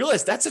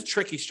 realize that's a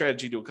tricky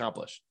strategy to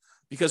accomplish.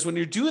 Because when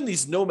you're doing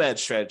these nomad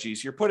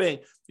strategies, you're putting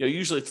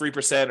usually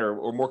 3%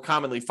 or more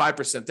commonly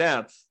 5%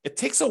 down. It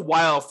takes a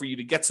while for you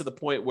to get to the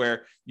point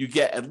where you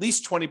get at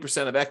least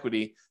 20% of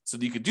equity so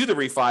that you could do the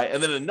refi,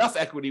 and then enough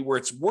equity where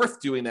it's worth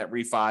doing that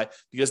refi,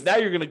 because now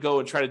you're going to go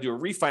and try to do a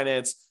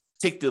refinance,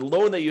 take the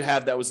loan that you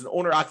have that was an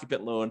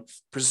owner-occupant loan,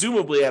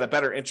 presumably at a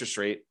better interest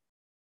rate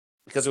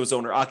because it was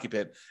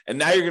owner-occupant, and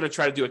now you're going to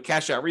try to do a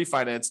cash-out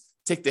refinance,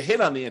 take the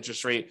hit on the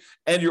interest rate,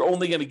 and you're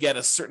only going to get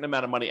a certain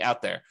amount of money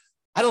out there.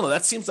 I don't know.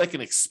 That seems like an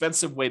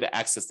expensive way to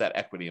access that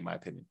equity, in my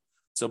opinion.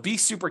 So be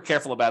super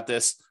careful about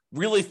this.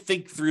 Really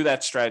think through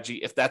that strategy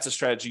if that's a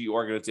strategy you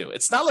are going to do.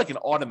 It's not like an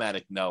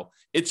automatic no.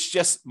 It's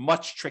just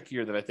much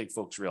trickier than I think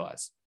folks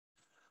realize.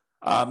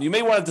 You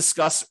may want to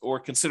discuss or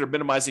consider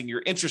minimizing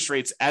your interest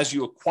rates as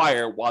you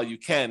acquire while you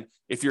can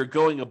if you're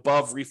going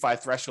above refi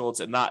thresholds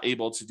and not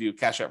able to do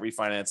cash out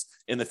refinance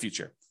in the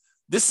future.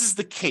 This is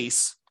the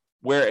case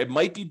where it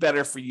might be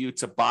better for you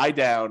to buy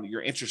down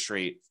your interest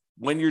rate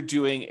when you're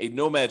doing a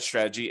nomad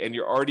strategy and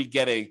you're already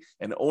getting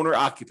an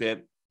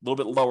owner-occupant, a little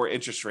bit lower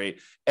interest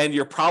rate, and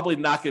you're probably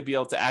not going to be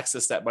able to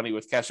access that money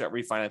with cash-out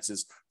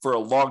refinances for a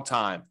long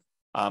time.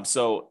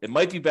 So it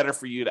might be better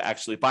for you to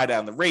actually buy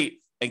down the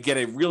rate and get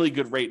a really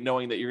good rate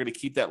knowing that you're going to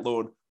keep that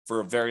loan for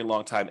a very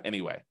long time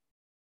anyway.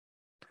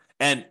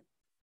 And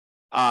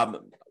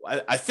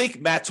I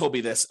think Matt told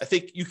me this. I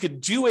think you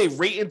could do a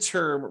rate and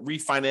term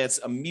refinance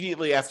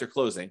immediately after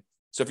closing.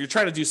 So if you're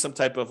trying to do some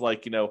type of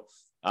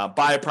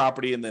buy a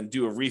property and then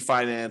do a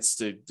refinance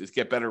to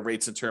get better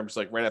rates in terms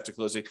like right after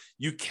closing,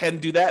 you can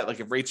do that. Like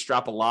if rates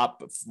drop a lot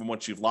from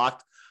what you've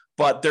locked,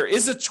 but there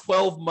is a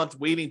 12-month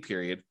waiting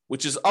period,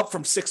 which is up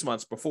from 6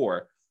 months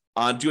before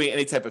on doing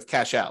any type of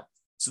cash out.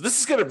 So this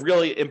is going to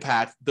really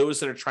impact those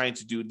that are trying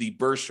to do the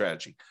BRRRR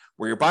strategy,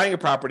 where you're buying a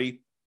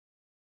property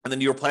and then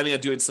you're planning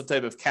on doing some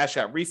type of cash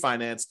out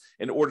refinance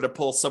in order to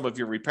pull some of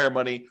your repair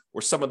money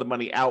or some of the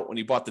money out when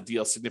you bought the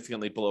deal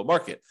significantly below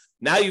market.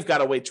 Now you've got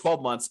to wait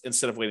 12 months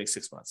instead of waiting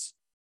 6 months.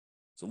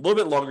 So a little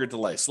bit longer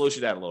delay, slows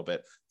you down a little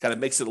bit, kind of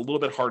makes it a little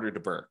bit harder to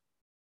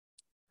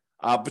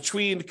BRRRR.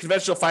 Between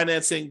conventional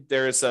financing,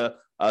 there is a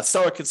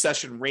seller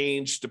concession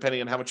range,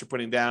 depending on how much you're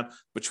putting down,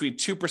 between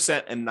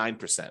 2% and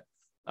 9%.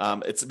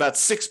 It's about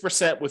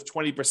 6% with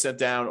 20%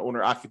 down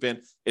owner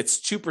occupant. It's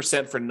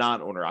 2% for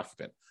non-owner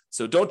occupant.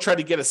 So don't try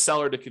to get a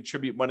seller to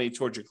contribute money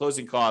towards your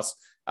closing costs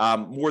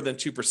more than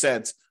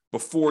 2%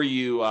 before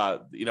you,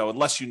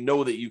 unless you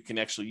know that you can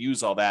actually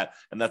use all that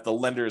and that the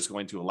lender is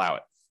going to allow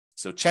it.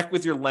 So check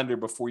with your lender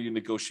before you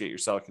negotiate your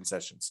seller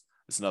concessions.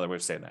 That's another way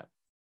of saying that.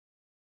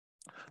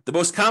 The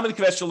most common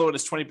conventional loan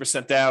is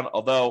 20% down,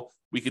 although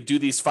we could do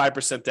these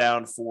 5%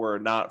 down for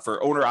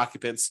owner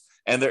occupants,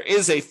 and there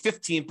is a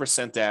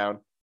 15% down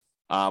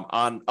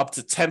on up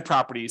to 10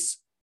 properties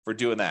for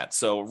doing that.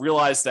 So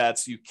realize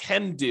that you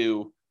can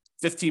do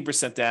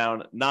 15%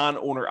 down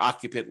non-owner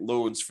occupant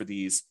loans for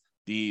these.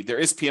 There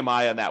is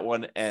PMI on that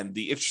one, and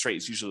the interest rate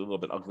is usually a little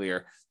bit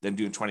uglier than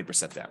doing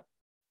 20% down.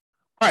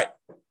 All right,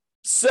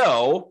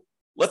 so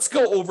let's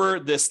go over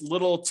this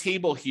little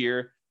table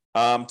here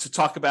to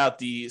talk about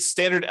the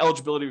standard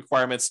eligibility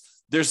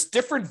requirements. There's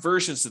different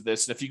versions of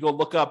this, and if you go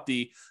look up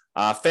the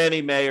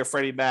Fannie Mae or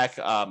Freddie Mac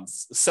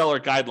seller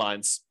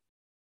guidelines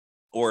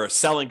or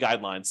selling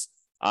guidelines,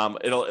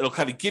 it'll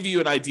kind of give you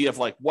an idea of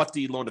like what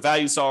the loan to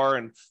values are,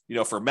 and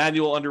for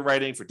manual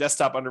underwriting, for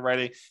desktop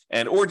underwriting,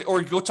 and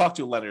or go talk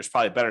to a lender is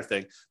probably a better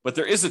thing. But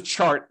there is a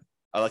chart,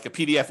 like a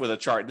PDF with a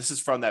chart. This is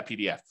from that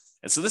PDF,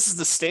 and so this is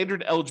the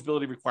standard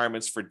eligibility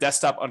requirements for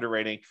desktop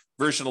underwriting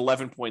version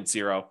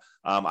 11.0.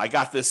 I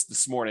got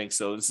this morning,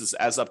 so this is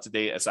as up to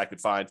date as I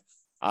could find,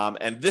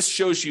 and this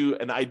shows you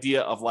an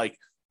idea of like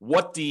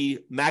what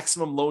the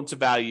maximum loan to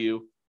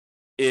value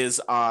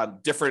is on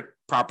different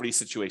property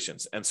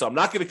situations. And so I'm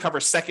not going to cover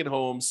second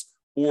homes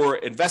or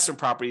investment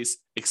properties,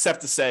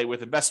 except to say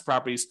with investment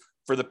properties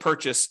for the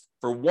purchase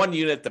for one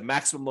unit, the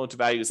maximum loan to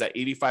value is at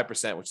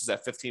 85%, which is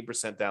that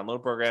 15% down loan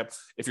program.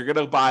 If you're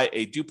going to buy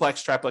a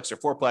duplex, triplex, or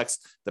fourplex,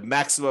 the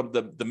maximum,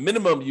 the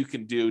minimum you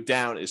can do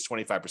down is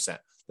 25%.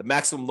 The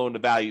maximum loan to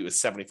value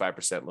is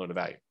 75% loan to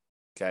value.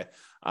 Okay.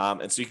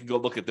 And so you can go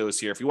look at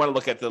those here. If you want to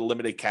look at the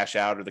limited cash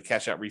out or the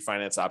cash out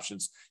refinance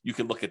options, you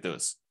can look at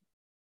those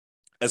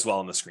as well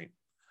on the screen.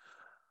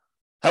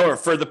 However,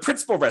 for the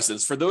principal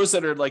residents, for those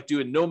that are like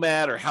doing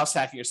nomad or house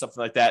hacking or something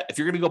like that, if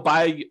you're going to go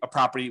buy a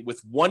property with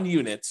one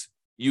unit,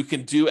 you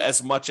can do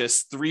as much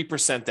as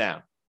 3%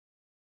 down.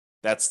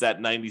 That's that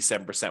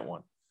 97%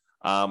 one.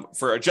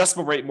 For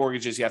adjustable rate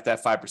mortgages, you have to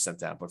have 5%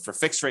 down. But for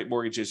fixed rate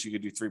mortgages, you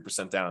could do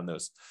 3% down on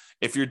those.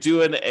 If you're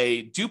doing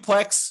a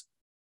duplex,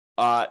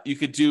 you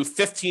could do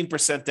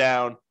 15%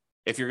 down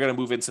if you're going to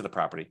move into the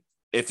property.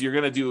 If you're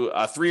going to do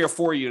 3 or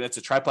 4 units,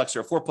 a triplex or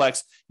a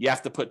fourplex, you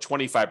have to put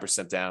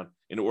 25% down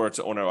in order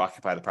to own or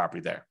occupy the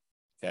property there.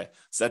 Okay,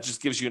 so that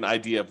just gives you an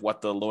idea of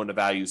what the loan to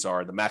values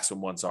are, the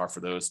maximum ones are for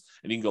those,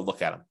 and you can go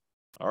look at them.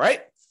 All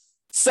right.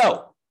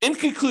 So in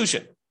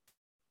conclusion,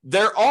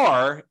 there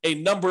are a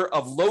number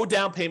of low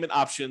down payment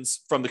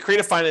options from the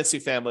creative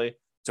financing family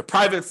to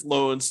private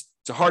loans,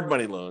 to hard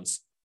money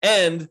loans.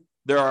 And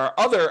there are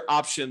other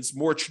options,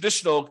 more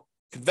traditional,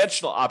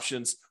 conventional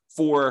options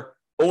for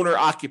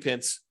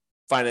owner-occupant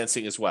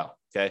financing as well,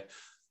 okay?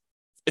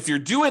 If you're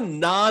doing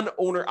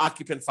non-owner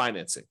occupant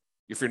financing,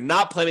 if you're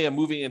not planning on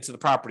moving into the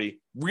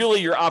property,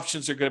 really your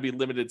options are going to be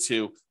limited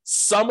to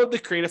some of the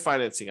creative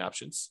financing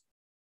options,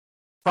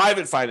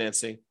 private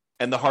financing,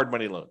 and the hard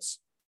money loans,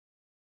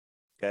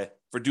 okay,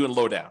 for doing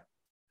low down.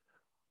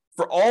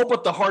 For all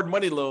but the hard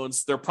money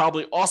loans, there are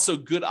probably also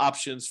good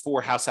options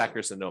for house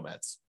hackers and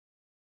nomads.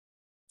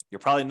 You're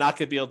probably not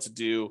going to be able to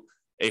do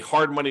a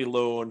hard money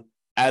loan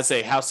as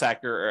a house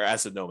hacker or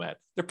as a nomad.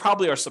 There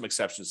probably are some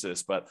exceptions to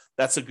this, but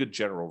that's a good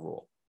general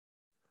rule.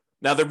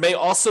 Now, there may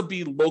also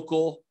be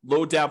local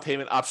low down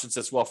payment options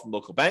as well from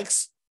local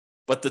banks,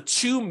 but the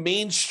two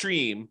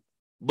mainstream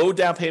low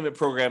down payment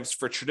programs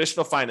for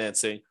traditional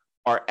financing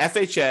are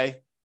FHA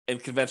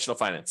and conventional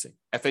financing.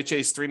 FHA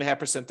is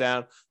 3.5%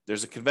 down.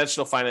 There's a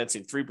conventional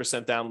financing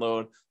 3% down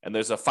loan, and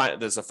there's a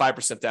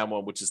 5% down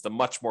one, which is the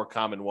much more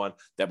common one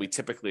that we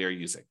typically are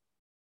using.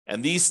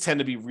 And these tend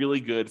to be really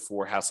good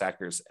for house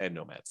hackers and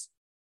nomads.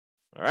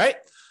 All right,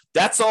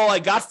 that's all I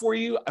got for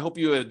you. I hope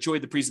you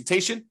enjoyed the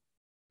presentation.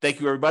 Thank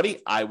you,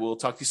 everybody. I will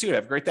talk to you soon.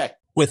 Have a great day.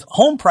 With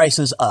home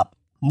prices up,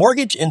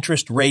 mortgage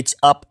interest rates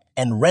up,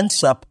 and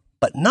rents up,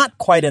 but not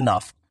quite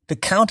enough to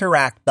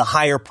counteract the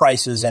higher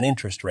prices and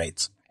interest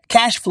rates,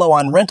 cash flow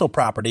on rental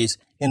properties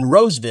in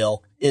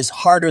Roseville is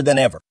harder than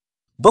ever.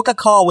 Book a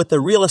call with the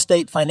Real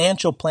Estate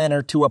Financial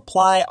Planner to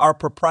apply our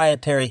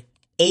proprietary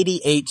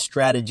 88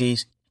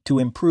 strategies to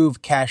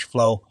improve cash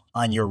flow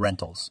on your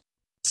rentals.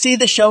 See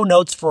the show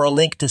notes for a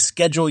link to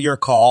schedule your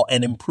call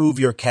and improve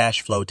your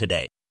cash flow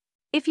today.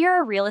 If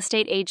you're a real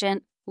estate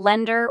agent,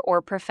 lender,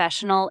 or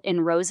professional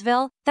in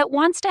Roseville that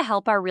wants to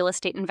help our real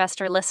estate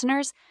investor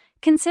listeners,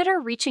 consider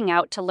reaching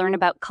out to learn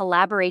about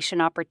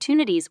collaboration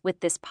opportunities with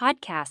this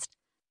podcast.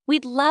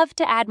 We'd love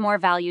to add more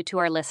value to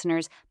our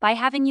listeners by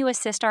having you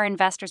assist our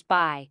investors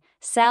buy,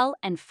 sell,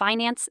 and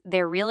finance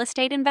their real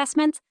estate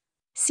investments.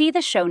 See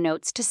the show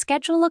notes to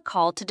schedule a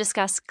call to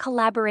discuss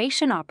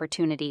collaboration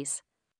opportunities.